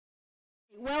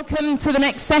Welcome to the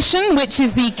next session, which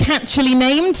is the catchily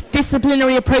named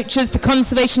Disciplinary Approaches to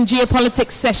Conservation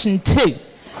Geopolitics Session 2.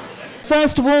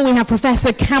 First of all, we have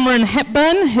Professor Cameron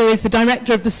Hepburn, who is the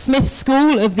director of the Smith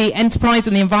School of the Enterprise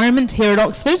and the Environment here at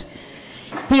Oxford.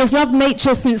 He has loved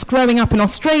nature since growing up in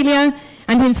Australia,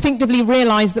 and he instinctively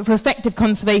realized that for effective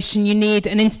conservation you need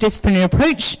an interdisciplinary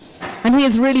approach, and he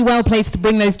is really well placed to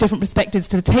bring those different perspectives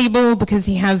to the table because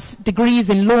he has degrees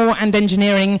in law and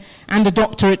engineering and a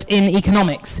doctorate in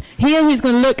economics. Here he's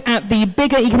going to look at the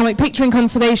bigger economic picture in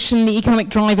conservation, the economic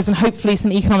drivers, and hopefully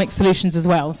some economic solutions as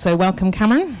well. So welcome,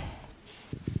 Cameron.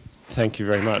 Thank you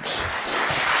very much.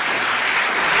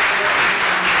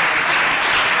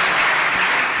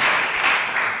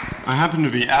 I happen to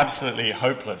be absolutely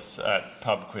hopeless at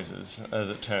pub quizzes, as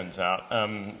it turns out.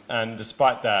 And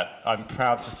despite that, I'm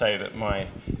proud to say that my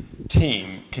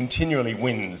team continually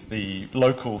wins the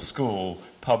local school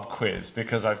pub quiz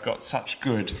because I've got such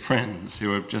good friends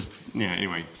who are just,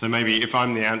 anyway. So maybe if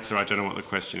I'm the answer, I don't know what the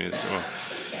question is.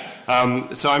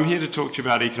 So I'm here to talk to you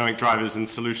about economic drivers and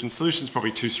solutions. Solutions is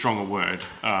probably too strong a word,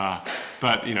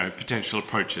 but, potential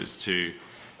approaches to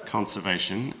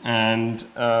conservation.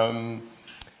 And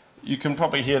you can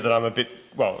probably hear that I'm a bit,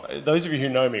 well, those of you who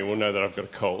know me will know that I've got a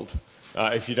cold.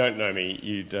 If you don't know me,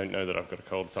 you don't know that I've got a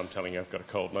cold, so I'm telling you I've got a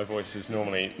cold. My voice is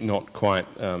normally not quite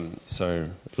so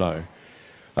low.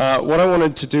 What I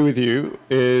wanted to do with you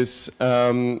is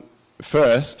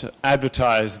first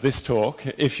advertise this talk.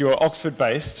 If you're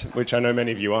Oxford-based, which I know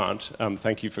many of you aren't,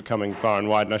 thank you for coming far and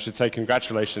wide, and I should say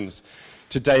congratulations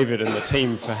to David and the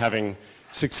team for having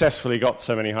successfully got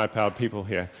so many high-powered people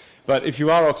here. But if you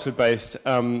are Oxford-based,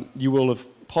 you will have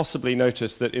possibly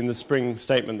noticed that in the spring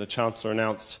statement, the Chancellor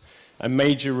announced a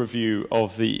major review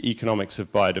of the economics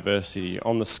of biodiversity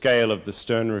on the scale of the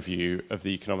Stern Review of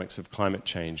the economics of climate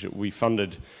change. We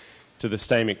funded to the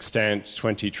same extent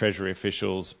 20 Treasury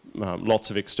officials,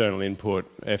 lots of external input,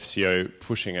 FCO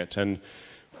pushing it. And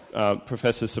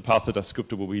Professor Sapatha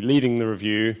Dasgupta will be leading the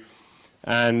review,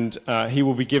 and he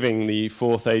will be giving the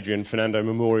 4th Adrian Fernando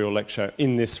Memorial Lecture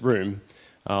in this room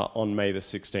on May the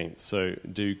 16th. So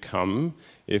do come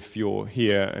if you're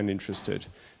here and interested.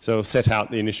 So I'll set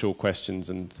out the initial questions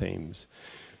and themes.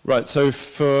 Right, so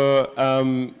for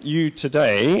you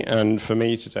today and for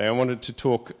me today, I wanted to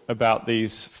talk about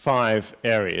these 5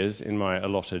 areas in my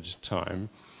allotted time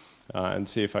and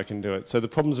see if I can do it. So the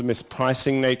problems of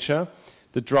mispricing nature,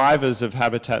 the drivers of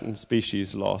habitat and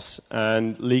species loss,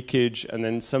 and leakage, and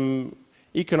then some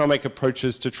economic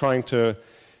approaches to trying to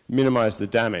minimize the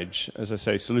damage. As I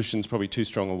say, solution's probably too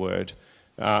strong a word.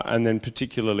 And then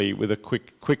particularly with a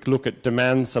quick look at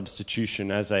demand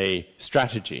substitution as a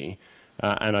strategy.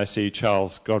 And I see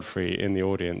Charles Godfrey in the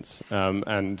audience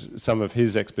and some of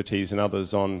his expertise and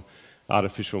others on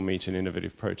artificial meat and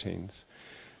innovative proteins.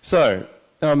 So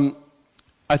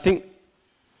I think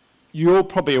you're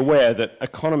probably aware that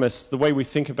economists, the way we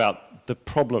think about the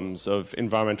problems of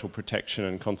environmental protection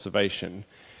and conservation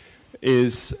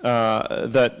is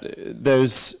that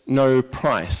there's no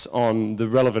price on the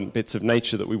relevant bits of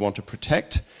nature that we want to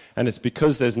protect, and it's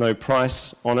because there's no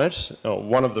price on it.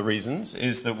 One of the reasons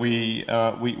is that we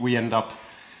end up,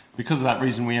 because of that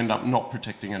reason, we end up not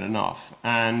protecting it enough.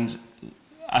 And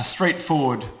a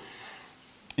straightforward,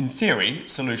 in theory,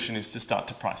 solution is to start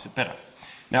to price it better.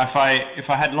 Now, if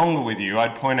I had longer with you,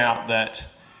 I'd point out that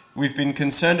we've been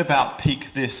concerned about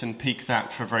peak this and peak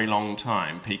that for a very long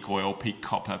time. Peak oil, peak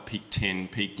copper, peak tin,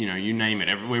 peak, you name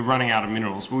it. We're running out of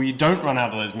minerals. Well, we don't run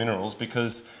out of those minerals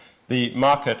because the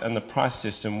market and the price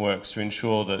system works to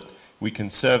ensure that we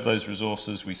conserve those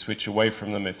resources, we switch away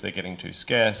from them if they're getting too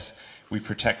scarce, we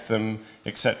protect them,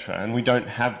 etc. And we don't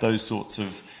have those sorts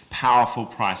of powerful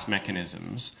price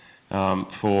mechanisms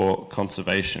for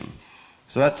conservation.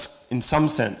 So that's, in some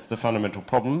sense, the fundamental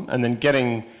problem. And then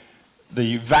getting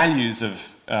the values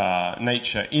of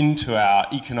nature into our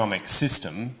economic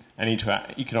system and into our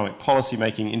economic policy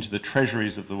making, into the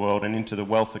treasuries of the world and into the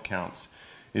wealth accounts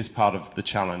is part of the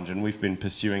challenge. And we've been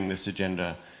pursuing this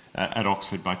agenda at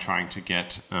Oxford by trying to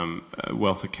get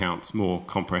wealth accounts more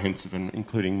comprehensive and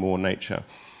including more nature.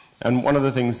 And one of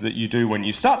the things that you do when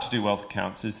you start to do wealth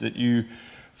accounts is that you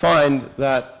find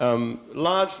that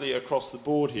largely across the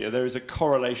board here there is a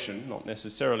correlation, not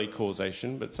necessarily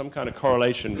causation, but some kind of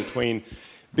correlation between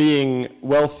being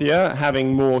wealthier,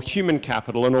 having more human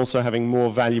capital, and also having more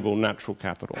valuable natural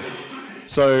capital.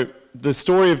 So the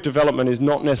story of development is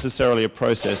not necessarily a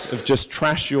process of just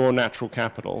trash your natural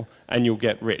capital and you'll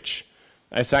get rich.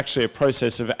 It's actually a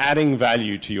process of adding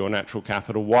value to your natural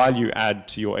capital while you add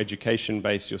to your education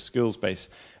base, your skills base,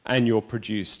 and your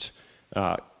produced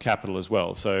capital as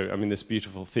well. So, I mean, this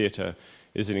beautiful theatre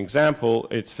is an example.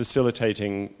 It's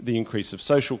facilitating the increase of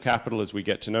social capital as we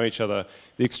get to know each other,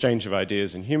 the exchange of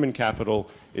ideas and human capital.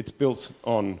 It's built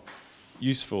on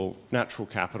useful natural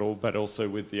capital, but also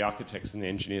with the architects and the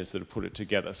engineers that have put it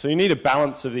together. So you need a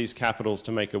balance of these capitals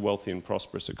to make a wealthy and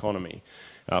prosperous economy.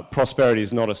 Prosperity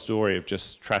is not a story of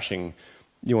just trashing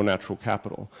your natural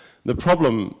capital. The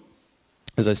problem,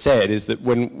 as I said, is that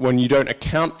when you don't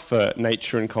account for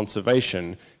nature and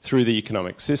conservation through the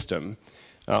economic system,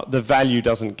 the value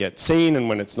doesn't get seen, and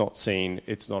when it's not seen,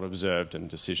 it's not observed, and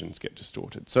decisions get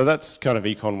distorted. So that's kind of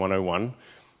Econ 101.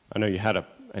 I know you had an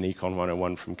Econ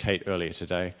 101 from Kate earlier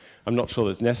today. I'm not sure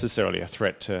there's necessarily a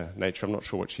threat to nature. I'm not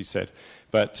sure what she said.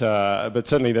 But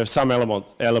certainly there are some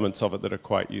elements of it that are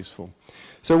quite useful.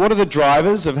 So what are the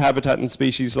drivers of habitat and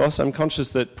species loss? I'm conscious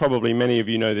that probably many of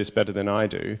you know this better than I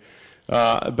do.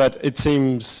 But it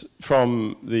seems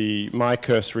from my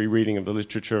cursory reading of the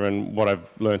literature and what I've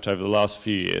learnt over the last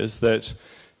few years that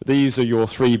these are your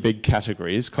three big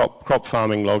categories: crop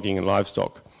farming, logging, and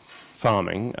livestock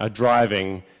farming are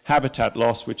driving habitat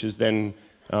loss, which is then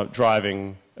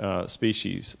driving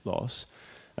species loss.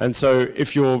 And so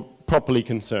if you're properly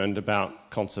concerned about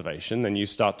conservation, then you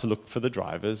start to look for the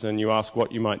drivers and you ask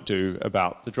what you might do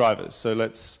about the drivers. So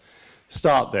let's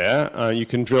start there. You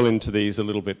can drill into these a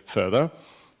little bit further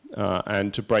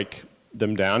and to break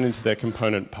them down into their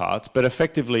component parts. But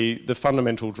effectively, the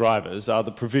fundamental drivers are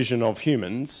the provision of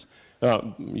humans,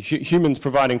 humans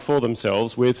providing for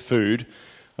themselves with food,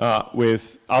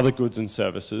 with other goods and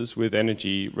services, with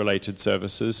energy-related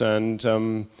services, and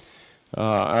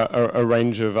a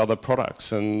range of other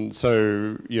products. And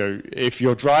so, if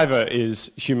your driver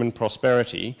is human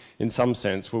prosperity, in some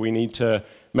sense, well, we need to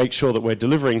make sure that we're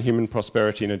delivering human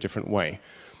prosperity in a different way.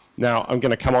 Now, I'm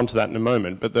going to come on to that in a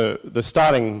moment, but the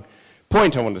starting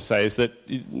point I want to say is that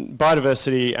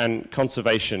biodiversity and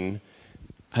conservation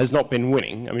has not been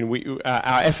winning. I mean,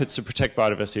 our efforts to protect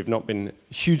biodiversity have not been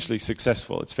hugely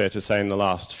successful, it's fair to say, in the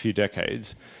last few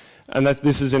decades. And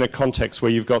this is in a context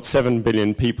where you've got 7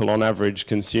 billion people on average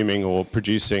consuming or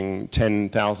producing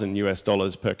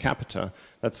 $10,000 per capita.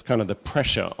 That's kind of the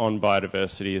pressure on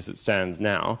biodiversity as it stands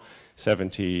now,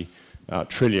 70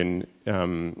 trillion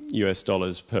US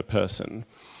per person.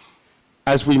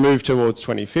 As we move towards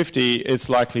 2050, it's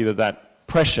likely that that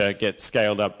pressure gets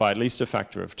scaled up by at least a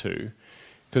factor of 2,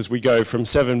 because we go from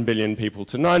 7 billion people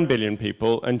to 9 billion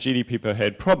people, and GDP per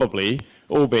head probably,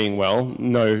 all being well,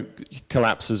 no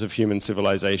collapses of human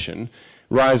civilization,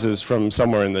 rises from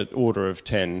somewhere in the order of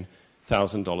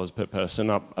 $10,000 per person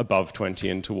up above 20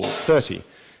 and towards 30,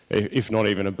 if not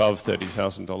even above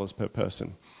 $30,000 per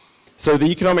person. So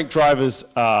the economic drivers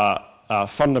are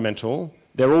fundamental,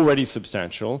 they're already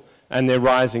substantial, and they're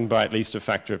rising by at least a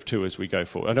factor of 2 as we go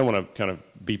forward. I don't want to kind of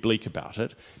be bleak about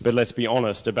it, but let's be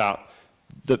honest about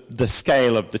the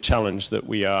scale of the challenge that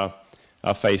we are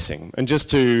facing. And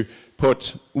just to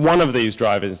put one of these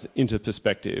drivers into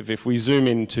perspective, if we zoom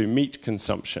into meat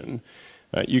consumption,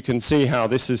 you can see how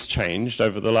this has changed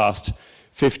over the last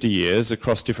 50 years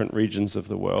across different regions of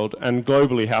the world, and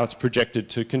globally how it's projected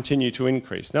to continue to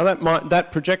increase. Now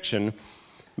that projection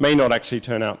may not actually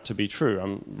turn out to be true.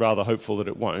 I'm rather hopeful that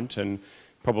it won't, and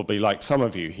probably like some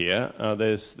of you here,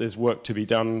 there's work to be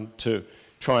done to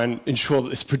try and ensure that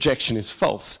this projection is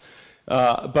false.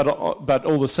 But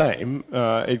all the same,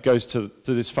 it goes to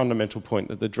this fundamental point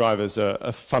that the drivers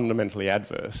are fundamentally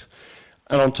adverse.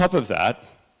 And on top of that,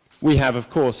 we have, of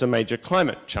course, a major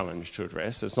climate challenge to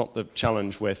address. It's not the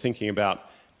challenge we're thinking about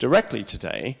directly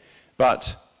today,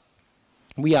 but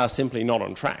we are simply not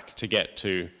on track to get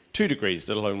to 2 degrees,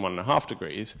 let alone 1.5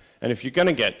 degrees. And if you're going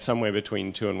to get somewhere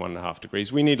between 2 and 1.5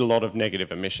 degrees, we need a lot of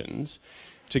negative emissions.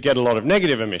 To get a lot of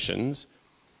negative emissions,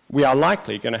 we are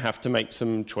likely going to have to make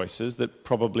some choices that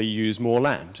probably use more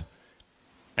land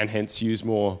and hence use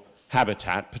more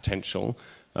habitat potential.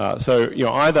 So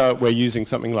either we're using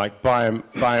something like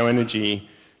bioenergy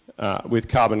with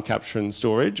carbon capture and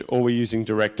storage, or we're using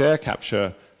direct air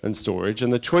capture and storage.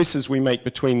 And the choices we make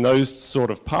between those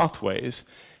sort of pathways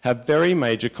have very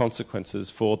major consequences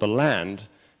for the land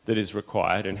that is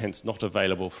required and hence not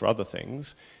available for other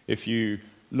things. If you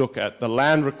look at the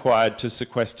land required to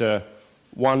sequester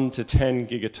 1 to 10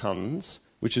 gigatons,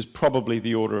 which is probably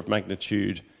the order of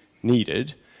magnitude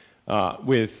needed,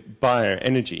 with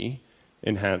bioenergy,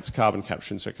 enhanced carbon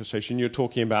capture and sequestration, you're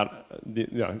talking about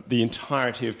the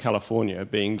entirety of California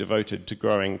being devoted to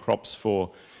growing crops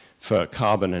for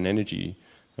carbon and energy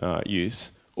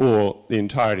use, or the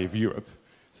entirety of Europe.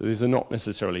 So these are not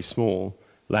necessarily small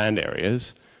land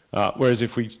areas. Whereas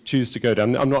if we choose to go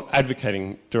down, I'm not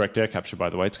advocating direct air capture, by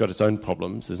the way, it's got its own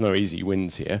problems, there's no easy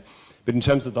wins here. But in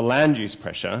terms of the land use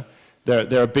pressure,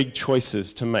 there are big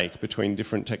choices to make between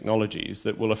different technologies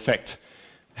that will affect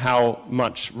how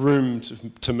much room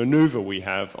to maneuver we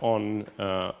have on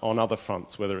other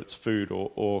fronts, whether it's food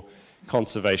or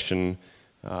conservation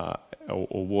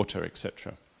or water,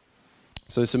 etc.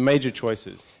 So some major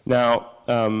choices. Now,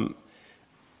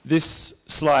 this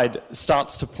slide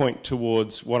starts to point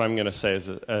towards what I'm going to say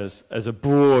as a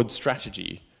broad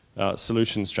strategy,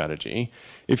 solution strategy.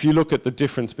 If you look at the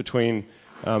difference between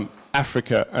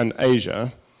Africa and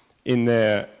Asia in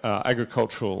their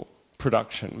agricultural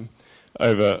production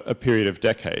over a period of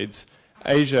decades,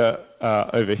 Asia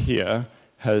over here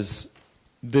has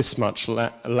this much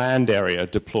land area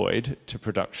deployed to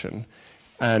production,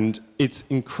 and it's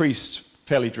increased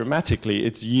fairly dramatically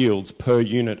its yields per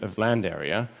unit of land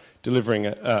area, delivering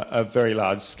a very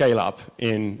large scale-up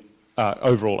in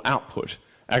overall output,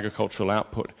 agricultural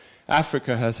output.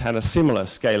 Africa has had a similar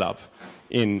scale-up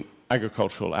in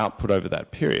agricultural output over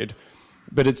that period,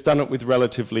 but it's done it with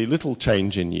relatively little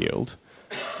change in yield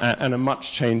and a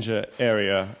much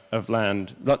area of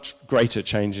land, much greater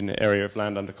change in the area of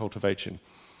land under cultivation.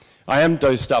 I am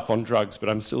dosed up on drugs, but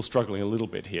I'm still struggling a little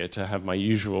bit here to have my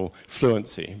usual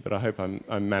fluency, but I hope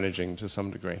I'm managing to some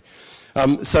degree.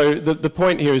 So the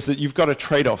point here is that you've got a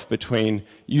trade-off between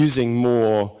using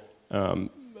more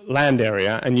land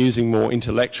area and using more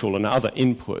intellectual and other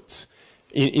inputs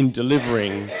in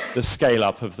delivering the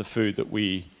scale-up of the food that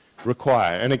we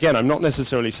require. And again, I'm not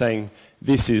necessarily saying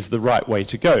this is the right way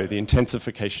to go. The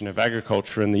intensification of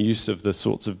agriculture and the use of the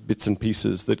sorts of bits and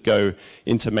pieces that go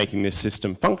into making this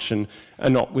system function are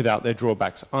not without their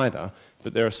drawbacks either,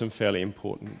 but there are some fairly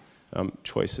important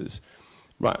choices.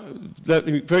 Right. Let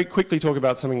me very quickly talk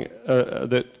about something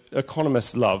that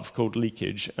economists love called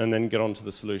leakage, and then get on to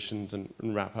the solutions and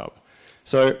wrap up.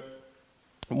 So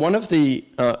one of the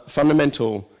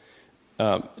fundamental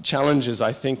challenges,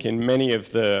 I think, in many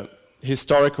of the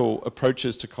historical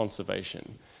approaches to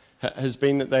conservation has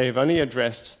been that they have only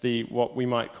addressed what we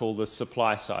might call the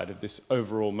supply side of this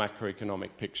overall macroeconomic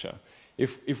picture.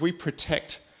 If we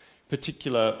protect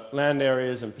particular land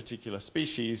areas and particular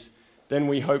species, then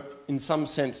we hope in some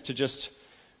sense to just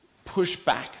push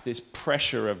back this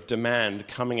pressure of demand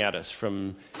coming at us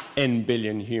from n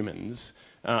billion humans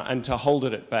and to hold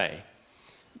it at bay.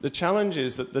 The challenge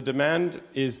is that the demand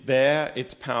is there,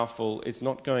 it's powerful, it's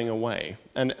not going away.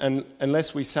 And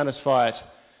unless we satisfy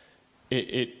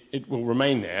it, it will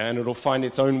remain there, and it'll find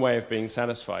its own way of being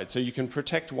satisfied. So you can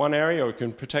protect one area or you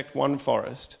can protect one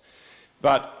forest,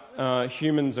 but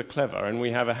humans are clever, and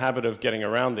we have a habit of getting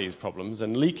around these problems,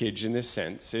 and leakage in this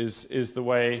sense is the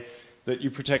way that you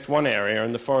protect one area,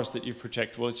 and the forest that you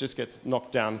protect, well, it just gets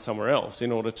knocked down somewhere else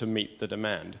in order to meet the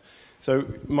demand. So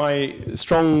my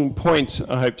strong point,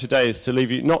 I hope, today is to leave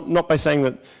you, not by saying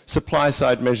that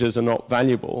supply-side measures are not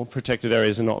valuable, protected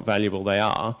areas are not valuable, they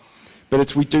are,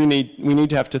 but we need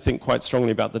to have to think quite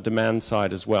strongly about the demand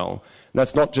side as well. And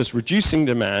that's not just reducing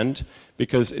demand,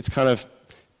 because it's kind of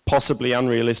possibly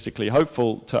unrealistically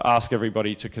hopeful to ask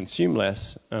everybody to consume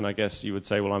less, and I guess you would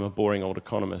say, well, I'm a boring old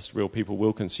economist, real people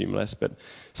will consume less, but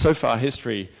so far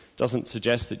history doesn't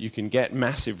suggest that you can get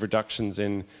massive reductions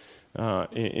in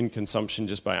consumption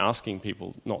just by asking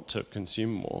people not to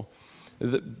consume more.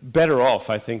 The better off,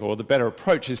 I think, or the better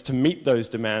approach is to meet those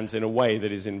demands in a way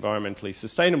that is environmentally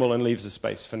sustainable and leaves a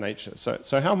space for nature.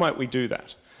 So how might we do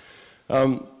that?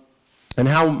 And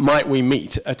how might we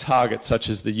meet a target such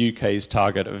as the UK's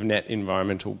target of net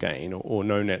environmental gain or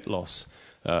no net loss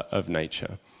of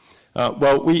nature?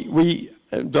 Well, we,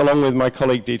 along with my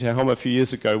colleague Dieter Helm a few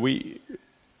years ago, we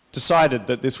decided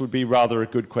that this would be rather a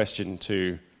good question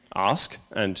to ask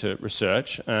and to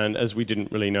research, and as we didn't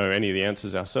really know any of the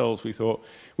answers ourselves, we thought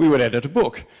we would edit a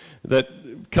book that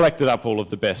collected up all of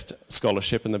the best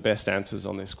scholarship and the best answers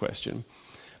on this question.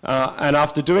 And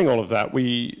after doing all of that,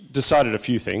 we decided a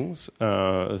few things,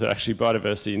 that actually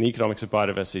biodiversity and the economics of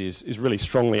biodiversity is really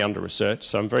strongly under-researched,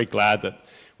 so I'm very glad that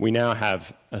we now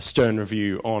have a stern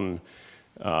review on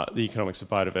the economics of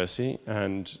biodiversity,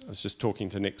 and I was just talking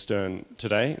to Nick Stern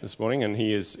this morning, and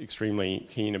he is extremely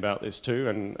keen about this too,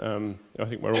 and I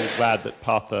think we're all glad that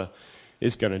Partha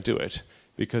is going to do it,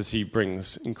 because he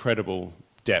brings incredible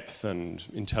depth and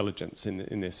intelligence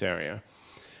in this area.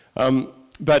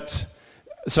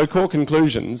 So core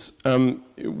conclusions,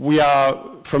 we are,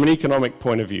 from an economic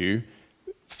point of view,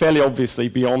 fairly obviously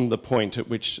beyond the point at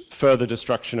which further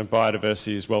destruction of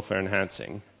biodiversity is welfare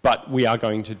enhancing, but we are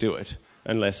going to do it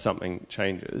unless something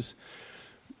changes.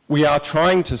 We are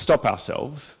trying to stop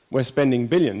ourselves. We're spending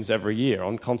billions every year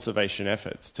on conservation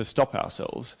efforts to stop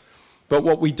ourselves. But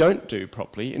what we don't do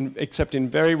properly, except in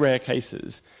very rare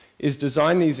cases, is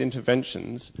design these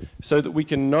interventions so that we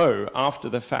can know after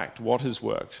the fact what has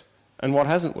worked and what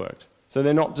hasn't worked. So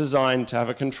they're not designed to have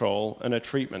a control and a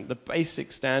treatment. The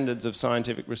basic standards of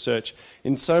scientific research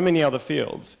in so many other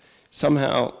fields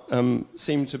somehow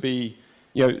seem to be,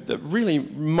 the really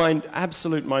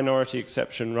absolute minority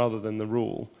exception rather than the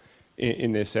rule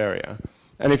in this area.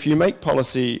 And if you make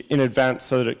policy in advance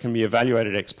so that it can be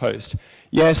evaluated ex post,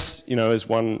 yes, as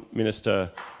one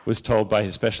minister was told by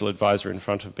his special advisor in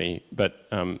front of me, but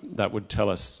that would tell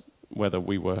us whether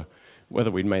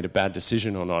we'd made a bad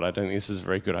decision or not. I don't think this is a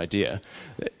very good idea.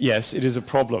 Yes, it is a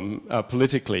problem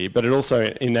politically, but it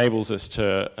also enables us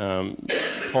to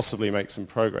possibly make some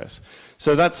progress.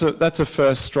 So that's a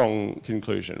first strong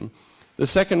conclusion. The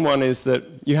second one is that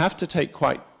you have to take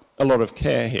quite a lot of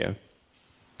care here,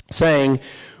 saying,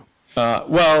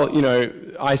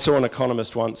 I saw an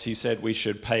economist once, he said we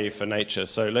should pay for nature,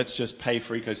 so let's just pay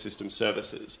for ecosystem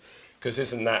services, because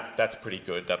that's pretty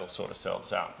good, that'll sort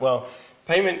ourselves out. Well,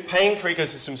 paying for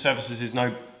ecosystem services is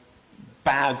no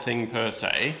bad thing per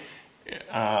se,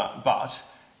 but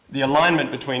the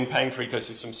alignment between paying for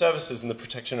ecosystem services and the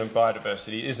protection of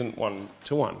biodiversity isn't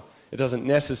one-to-one. It doesn't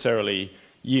necessarily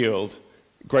yield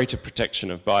greater protection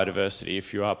of biodiversity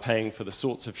if you are paying for the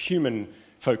sorts of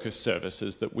human-focused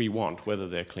services that we want, whether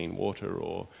they're clean water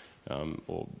or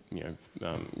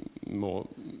more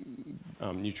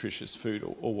nutritious food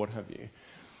or what have you.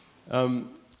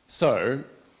 So,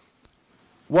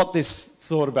 what this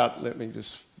thought about, let me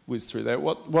just whiz through there,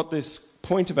 what this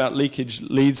point about leakage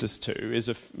leads us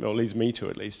to, or leads me to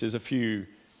at least, is a few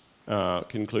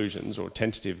conclusions or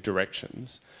tentative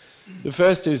directions. The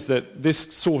first is that this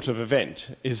sort of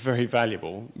event is very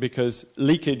valuable because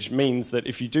leakage means that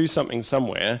if you do something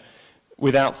somewhere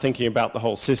without thinking about the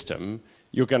whole system,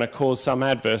 you're going to cause some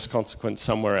adverse consequence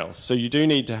somewhere else. So you do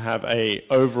need to have an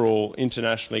overall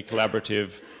internationally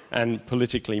collaborative and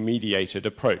politically mediated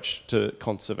approach to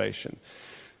conservation.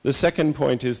 The second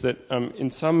point is that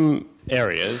in some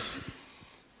areas,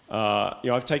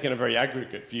 I've taken a very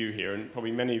aggregate view here, and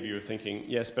probably many of you are thinking,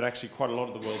 yes, but actually quite a lot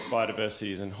of the world's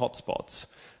biodiversity is in hotspots,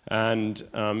 and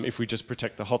if we just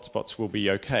protect the hotspots, we'll be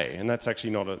okay. And that's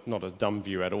actually not a dumb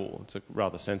view at all. It's a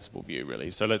rather sensible view,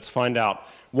 really. So let's find out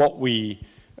what we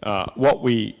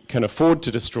can afford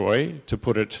to destroy, to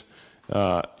put it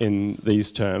in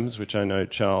these terms, which I know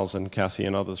Charles and Kathy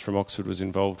and others from Oxford was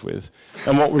involved with,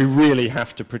 and what we really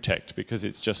have to protect because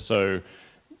it's just so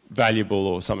valuable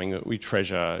or something that we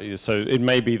treasure. So it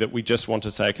may be that we just want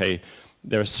to say, okay,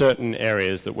 there are certain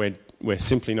areas that we're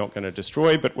simply not going to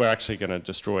destroy, but we're actually going to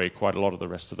destroy quite a lot of the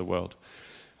rest of the world.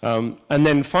 And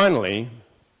then finally,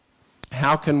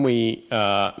 how can we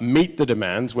meet the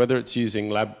demands, whether it's using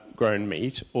lab-grown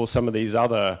meat or some of these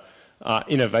other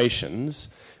innovations,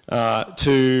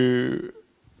 to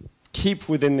keep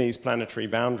within these planetary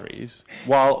boundaries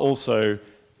while also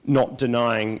not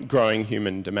denying growing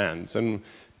human demands. And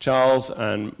Charles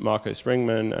and Marco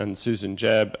Springman and Susan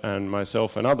Jebb and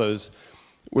myself and others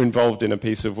were involved in a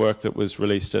piece of work that was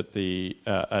released at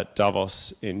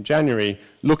Davos in January,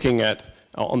 looking at,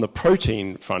 on the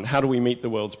protein front, how do we meet the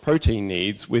world's protein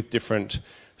needs with different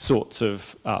sorts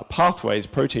of pathways,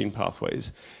 protein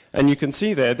pathways. And you can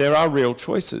see there are real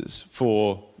choices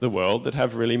for the world that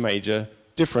have really major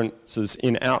differences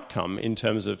in outcome in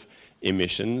terms of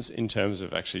emissions, in terms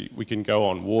of actually, we can go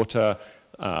on water,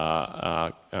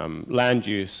 land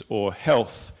use or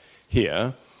health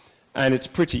here, and it's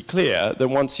pretty clear that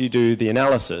once you do the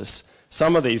analysis,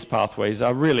 some of these pathways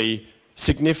are really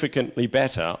significantly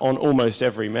better on almost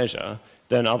every measure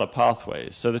than other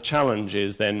pathways. So the challenge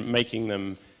is then making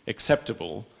them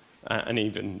acceptable and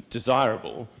even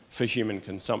desirable for human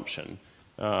consumption,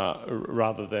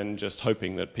 rather than just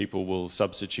hoping that people will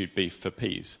substitute beef for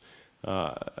peas.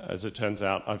 As it turns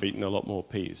out, I've eaten a lot more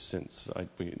peas since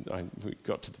we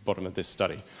got to the bottom of this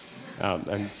study.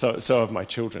 And so have my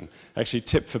children. Actually,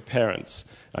 tip for parents,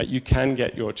 you can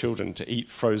get your children to eat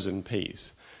frozen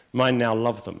peas. Mine now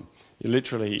love them. You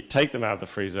literally take them out of the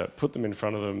freezer, put them in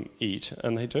front of them, eat,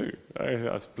 and they do.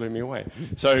 That blew me away.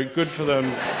 So good for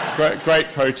them,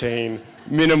 great protein,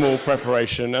 minimal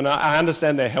preparation, and I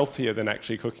understand they're healthier than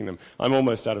actually cooking them. I'm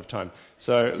almost out of time,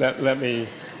 so let me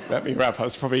wrap up.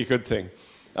 It's probably a good thing.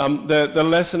 The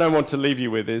lesson I want to leave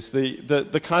you with is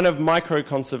the kind of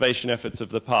micro-conservation efforts of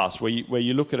the past, where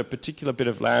you look at a particular bit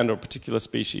of land or a particular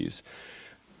species.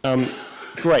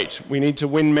 Great, we need to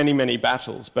win many, many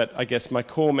battles, but I guess my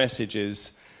core message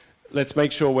is let's make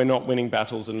sure we're not winning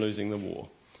battles and losing the war.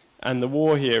 And the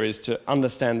war here is to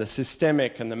understand the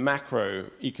systemic and the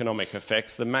macroeconomic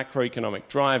effects, the macroeconomic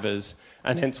drivers,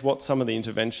 and hence what some of the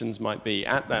interventions might be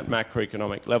at that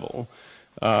macroeconomic level,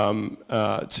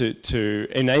 to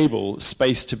enable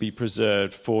space to be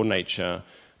preserved for nature,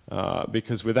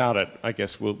 because without it, I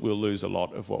guess we'll lose a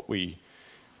lot of what we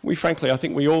frankly, I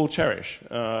think we all cherish.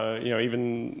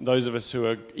 Even those of us who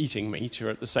are eating meat are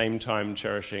at the same time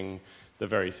cherishing the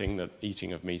very thing that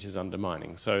eating of meat is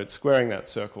undermining. So it's squaring that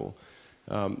circle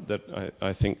that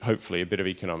I think hopefully a bit of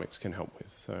economics can help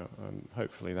with. So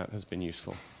hopefully that has been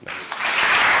useful.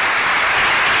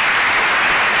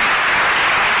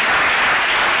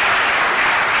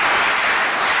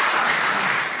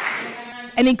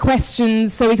 Any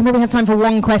questions? So we can probably have time for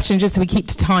one question just so we keep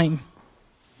to time.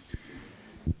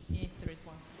 If there is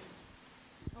one.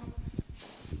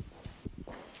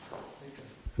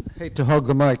 I hate to hog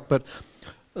the mic, but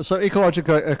so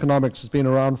ecological economics has been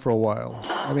around for a while.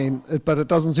 I mean, but it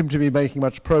doesn't seem to be making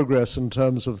much progress in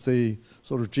terms of the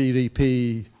sort of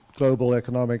GDP, global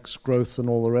economics, growth, and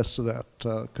all the rest of that.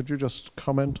 Could you just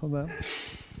comment on that?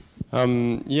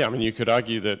 Yeah, I mean, you could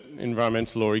argue that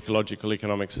environmental or ecological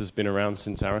economics has been around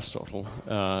since Aristotle,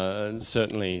 and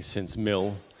certainly since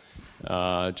Mill,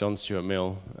 John Stuart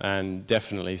Mill, and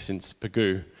definitely since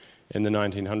Pigou in the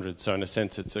 1900s. So in a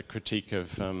sense, it's a critique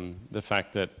of the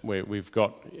fact that we've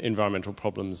got environmental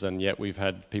problems, and yet we've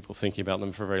had people thinking about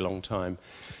them for a very long time.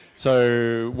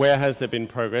 So where has there been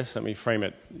progress? Let me frame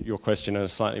your question in a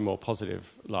slightly more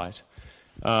positive light.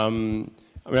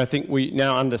 I mean, I think we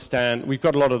now understand, we've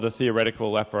got a lot of the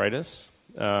theoretical apparatus.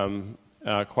 Quite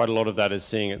a lot of that is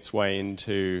seeing its way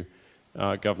into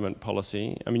government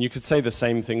policy. I mean, you could say the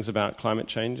same things about climate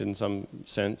change in some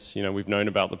sense. You know, we've known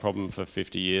about the problem for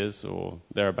 50 years or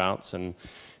thereabouts, and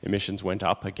emissions went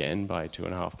up again by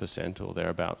 2.5% or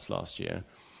thereabouts last year.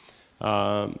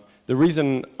 The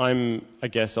reason I'm, I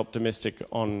guess, optimistic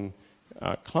on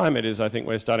climate is I think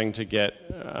we're starting to get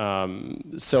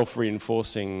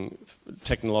self-reinforcing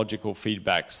technological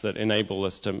feedbacks that enable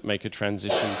us to make a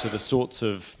transition to the sorts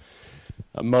of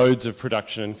modes of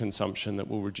production and consumption that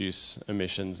will reduce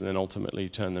emissions and then ultimately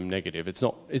turn them negative. It's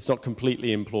not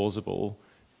completely implausible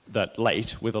that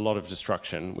late, with a lot of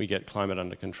destruction, we get climate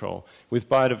under control. With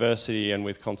biodiversity and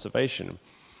with conservation,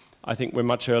 I think we're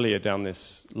much earlier down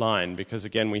this line because,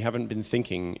 again, we haven't been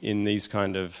thinking in these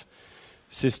kind of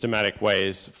systematic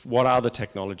ways. What are the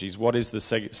technologies? What is the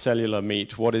cellular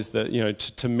meat? What is the,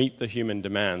 to meet the human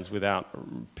demands without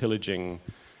pillaging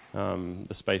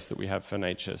the space that we have for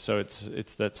nature? So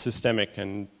it's that systemic,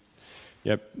 and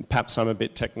perhaps I'm a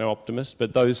bit techno-optimist,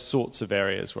 but those sorts of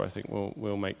areas where I think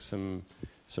we'll make some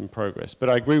progress. But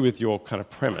I agree with your kind of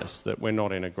premise that we're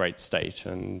not in a great state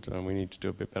and we need to do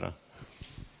a bit better.